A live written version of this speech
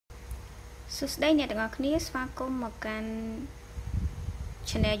សួស្តីអ្នកទាំងអស់គ្នាស្វាគមន៍មកកាន់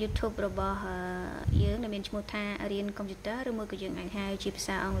Channel YouTube របស់យើងដែលមានឈ្មោះថារៀនកុំព្យូទ័រឬមួយក៏យើងអាចហៅជាភា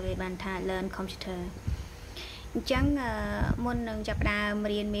សាអង់គ្លេសបានថា Learn Computer អញ្ចឹងមុននឹងចាប់ផ្ដើម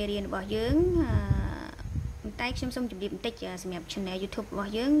រៀនមេរៀនរបស់យើងតែខ្ញុំសូមជម្រាបបន្តិចសម្រាប់ Channel YouTube រប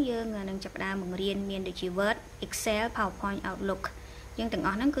ស់យើងនឹងចាប់ផ្ដើមបង្រៀនមានដូចជា Word, Excel, PowerPoint, Outlook យើងទាំងអ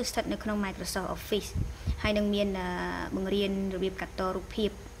ស់ហ្នឹងគឺស្ថិតនៅក្នុង Microsoft Office ហើយនឹងមានបង្រៀនរបៀបកាត់តរូបភា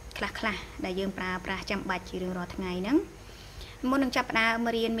ពខ្លះដែលយើងប្រើប្រាស់ចាំបាច់ជារៀងរាល់ថ្ងៃហ្នឹងមុននឹងចាប់ផ្ដើម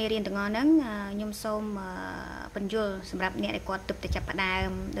រៀនមេរៀនទាំងអស់ហ្នឹងខ្ញុំសូមបញ្យល់សម្រាប់អ្នកដែលគាត់ទើបតែចាប់ផ្ដើម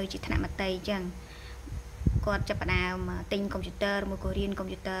ដូចជាថ្នាក់មត្តេយ្យអញ្ចឹងគាត់ចាប់ផ្ដើមទិញកុំព្យូទ័រមួយក៏រៀនកុំ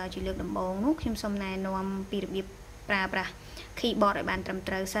ព្យូទ័រជាលើកដំបូងនោះខ្ញុំសូមណែនាំពីរបៀបប្រើប្រាស់ keyboard ឲ្យបានត្រឹម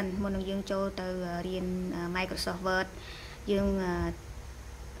ត្រូវសិនមុននឹងយើងចូលទៅរៀន Microsoft Word យើង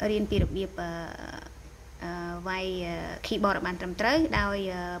រៀនពីរបៀបវាយ keyboard ឲ្យបានត្រឹមត្រូវដោយ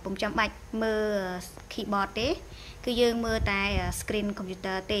ពុំចាំបាច់មើល keyboard ទេគឺយើងមើលតែ screen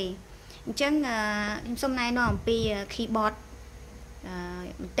computer ទេអញ្ចឹងខ្ញុំសូមណែនាំអំពី keyboard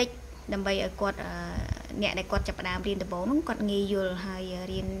បន្តិចដើម្បីឲ្យគាត់អ្នកដែលគាត់ចាប់ផ្ដើមរៀនដំបូងហ្នឹងគាត់ងាយយល់ហើយ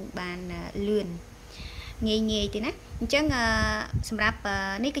រៀនបានលឿនងាយទេណាអញ្ចឹងសម្រាប់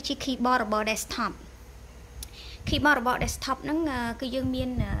នេះគឺជា keyboard របស់ desktop keyboard របស់ desktop ហ្នឹងគឺយើងមាន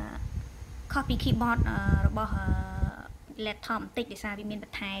ខុសពី keyboard របស់ laptop បន្តិចដោយសារវាមានប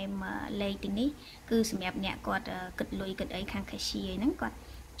ន្ថែមលេខទីនេះគឺសម្រាប់អ្នកគាត់គិតលុយគិតអីខាង cashier ហ្នឹងគាត់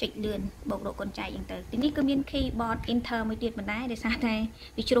ចុចលឿនបូករកកូនចែកអញ្ចឹងទៅទីនេះគឺមាន keyboard enter មួយទៀតបណ្ដែរដោយសារតែ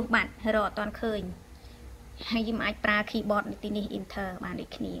វាជ្រុះបាត់រកអត់ទាន់ឃើញហើយយើងអាចប្រើ keyboard នៅទីនេះ enter បានដូច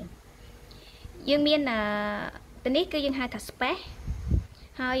គ្នាយើងមានទីនេះគឺយើងហៅថា space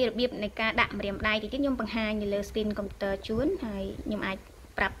ហើយរបៀបនៃការដាក់ម្រាមដៃទីទៀតខ្ញុំបង្ហាញនៅលើ screen computer ជូនហើយខ្ញុំអាច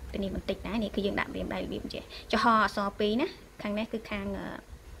ប្រាប់ទៅនេះបន្តិចដែរនេះគឺយើងដាក់ម្រាមដៃរបៀបចេះចំហអក្សរ2ណាខាងនេះគឺខាង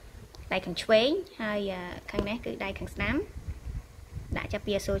ដៃខាងឆ្វេងហើយខាងនេះគឺដៃខាងស្ដាំដាក់ចាប់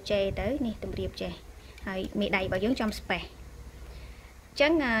ពីអក្សរ J ទៅនេះទម្រាបចេះហើយមេដៃរបស់យើងចំ space អញ្ចឹ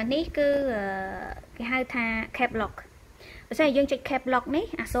ងនេះគឺគេហៅថា cap lock បើសិនយើងចុច cap lock នេះ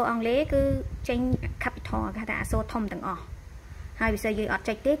អក្សរអង់គ្លេសគឺចេញ capital គេហៅថាអក្សរធំទាំងអស់ហើយបើសិនយើងអត់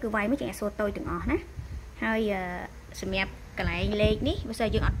ចុចទេគឺវាយមកចេញអក្សរតូចទាំងអស់ណាហើយសម្រាប់កន្លែងលេខនេះបើសិន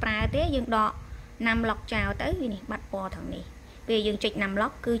យើងអត់ប្រើទេយើងដកណាំ lock ចោលទៅវានេះបាត់ពណ៌ត្រង់នេះពេលយើងចុចណាំ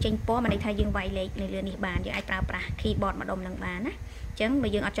lock គឺចេញពណ៌មកន័យថាយើងវាយលេខនៅលើនេះបានយើងអាចប្រើប្រាស់ keyboard ម្ដុំនឹងបានណាអញ្ចឹងបើ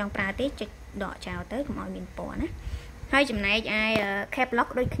យើងអត់ចង់ប្រើទេចុចដកចោលទៅកុំឲ្យមានពណ៌ណាហើយចំណែកឯ cap lock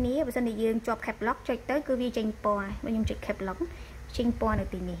ដូចគ្នាបើសិនជាយើងជាប់ cap lock ចុចទៅគឺវាចេញពណ៌បើខ្ញុំចុច cap lock ចេញពណ៌នៅ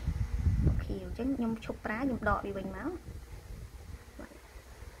ទីនេះអូខេអញ្ចឹងខ្ញុំឈប់ប្រើខ្ញុំដកវាវិញមក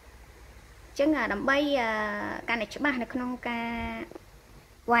ចឹងដើម្បីកាន់តែច្បាស់នៅក្នុងការ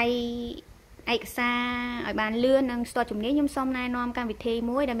វាយឯកសារឲ្យបានលឿននិងស្ទាត់ជំនាញខ្ញុំសូមណែនាំកម្មវិធី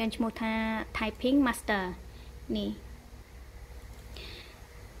មួយដែលមានឈ្មោះថា Typing Master នេះ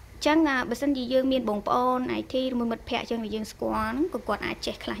ចឹងបើសិនជាយើងមានបងប្អូន IT ឬមិត្តភ័ក្តិចឹងដែលយើងស្គាល់ហ្នឹងក៏គាត់អាច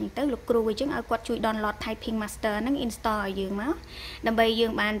ចេះខ្លះអញ្ចឹងទៅលោកគ្រូអញ្ចឹងឲ្យគាត់ជួយ download Typing Master ហ្នឹង install ឲ្យយើងមកដើម្បីយើ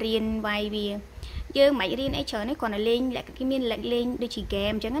ងបានរៀនវាយវាយើងមិនរៀនអីច្រើនទេគ្រាន់តែលេងគេមានលេងដូចជា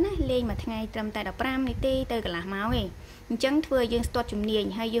game អញ្ចឹងណាលេងមួយថ្ងៃត្រឹមតែ15នាទីទៅកន្លះម៉ោងឯងអញ្ចឹងធ្វើឲ្យយើងស្ទាត់ជំនាញ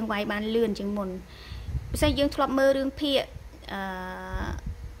ហើយយើងវាយបានលឿនជាងមុនបើសិនយើងធ្លាប់មើលរឿងភាគ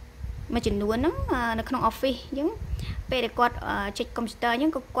មួយចំនួនហ្នឹងនៅក្នុង office អញ្ចឹងពេលដែលគាត់ចុច computer អញ្ចឹ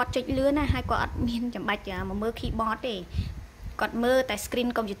ងក៏គាត់ចុចលឿនណាស់ហើយគាត់អត់មានចាំបាច់មកមើល keyboard ទេគាត់មើលតែ screen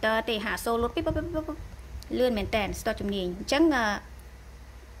computer ទេហាសូលុតលឿនមែនតើស្ទាត់ជំនាញអញ្ចឹង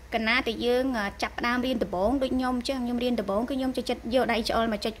កណាតែយើងចាប់ផ្ដើមរៀនដំបូងដូចខ្ញុំអញ្ចឹងខ្ញុំរៀនដំបូងគឺខ្ញុំចូលចិត្តយកដៃច្អល់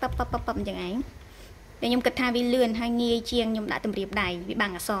មកចុចប៉ប៉អញ្ចឹងឯងតែខ្ញុំគិតថាវាលឿនហើយងាយជាងខ្ញុំដាក់ទម្រាបដៃវាបាំ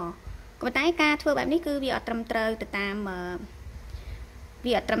ងអក្សរក៏ប៉ុន្តែការធ្វើបែបនេះគឺវាអត់ត្រឹមត្រូវទៅតាម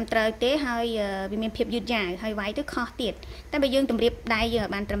វាអត់ត្រឹមត្រូវទេហើយវាមានភាពយឺតយ៉ាវហើយវាយទៅខុសទៀតតែបើយើងទម្រាបដៃយើងឲ្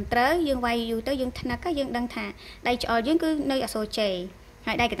យបានត្រឹមត្រូវយើងវាយយូរទៅយើងថ្នឹកយើងដឹងថាដៃច្អល់យើងគឺនៅអក្សរ J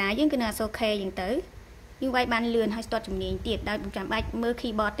ហើយដៃកណ្ដាលយើងគឺនៅអក្សរ K អញ្ចឹងទៅយើងវាយបានលឿនហើយស្ទាត់ជំនាញទៀតដោយមិនចាំបាច់មើល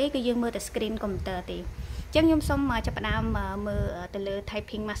keyboard ទេគឺយើងមើលតែ screen computer ទេអញ្ចឹងខ្ញុំសូមចាប់ផ្ដើមមើលទៅលើ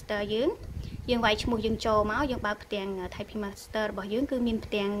typing master យើងវាយឈ្មោះយើងចូលមកយើងបើកផ្ទាំង typing master របស់យើងគឺមាន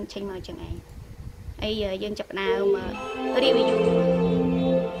ផ្ទាំងចេញមកអញ្ចឹងឯងហើយយើងចាប់ផ្ដើម review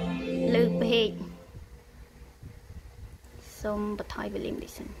លើពេកសូមបន្ថយ volume តិ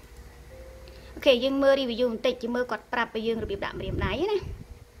ចសិនអូខេយើងមើល review បន្តិចយើងមើលគាត់ប្រាប់ឲ្យយើងរបៀបដាក់ម្រាមដៃណា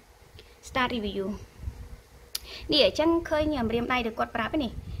start reviewនេះអញ្ចឹងឃើញម្រាមដៃដែលគាត់ប្រាប់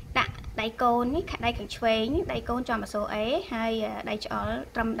នេះដាក់ដៃកូននេះដៃខាងឆ្វេងដៃកូនចំអក្សរ A ហើយដៃច្អល់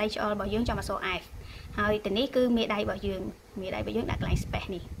ត្រឹមដៃច្អល់របស់យើងចំអក្សរ F ហើយទៅនេះគឺមេដៃរបស់យើងដាក់កន្លែង space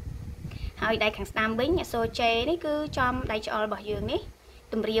នេះហើយដៃខាងស្ដាំវិញអក្សរ J នេះគឺចំដៃច្អល់របស់យើងនេះ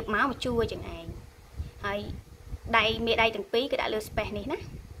tùm riệp máu mà chua chẳng ai hay đây mẹ đây từng pí cái đã lừa space này nè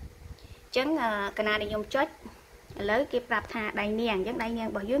chẳng cái nào để nhôm chết lấy cái rạp thà đầy niềng chẳng đây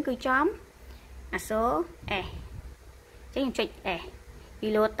niềng bỏ dưới cứ chóm số chắc nhôm chết đi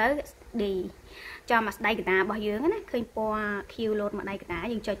lột tới đi cho mặt đây cái ta bỏ dưới á khơi po kêu lột mà đây cái ta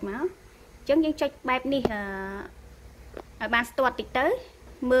dừng chết máu chẳng dừng chết bẹp đi ở ban tuột tịch tới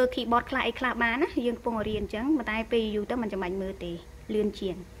mưa khi bọt lại khla bán á dương phong riêng chẳng mà tay pi dù tới mình cho mạnh mưa thì liên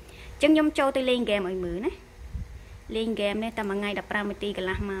triển chẳng nhôm châu tôi lên game mọi mưa nè lên game này tầm ngày đập ra cái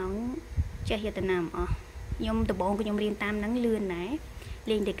là màu chơi hiện tại nằm nhôm từ bộ của nhôm riêng tam nắng lươn này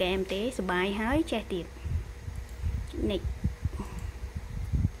lên thì game tế số bài hái chơi tiệp này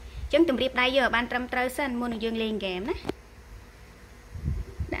chẳng tụm riệp đây giờ ban trăm trơ sân mua dương lên game nè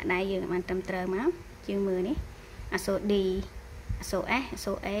đã đây giờ ban trăm trơ máu chưa mưa nè số đi số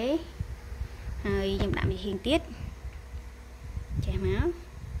é hơi nhầm đạm hiện tiết chè máu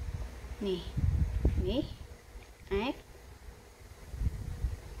nè nè ép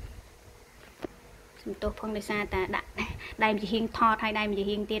tôi phong đây xa ta đặt đây mình hiên thọ hay đây mình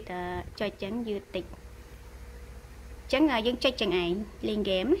hiên tiết cho trắng dư tịch trắng dân chơi chẳng ảnh lên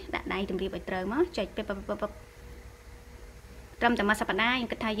game đặt đây tụi bài trời mất chơi trong tầm sắp đá nhưng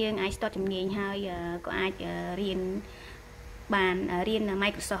cái thay dương ai start chấm nghiền hơi có ai riêng bàn riêng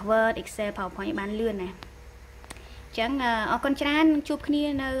Microsoft Word Excel PowerPoint bàn lươn này chẳng ở con trán chụp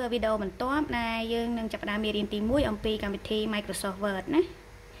kia nơi video mình top này dương nâng chập đam riêng tìm mũi ông pi cầm thi Microsoft Word nè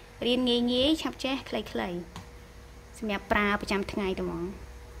riêng nghe chập che clay xem nhà praประจำ ថ្ងៃ តម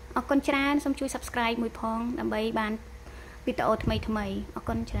អរគុណច្រើនសូមជួយ subscribe មួយផងដើម្បីបានវីដេអូថ្មីៗអរ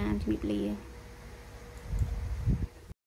គុណច្រើនជំរាបលា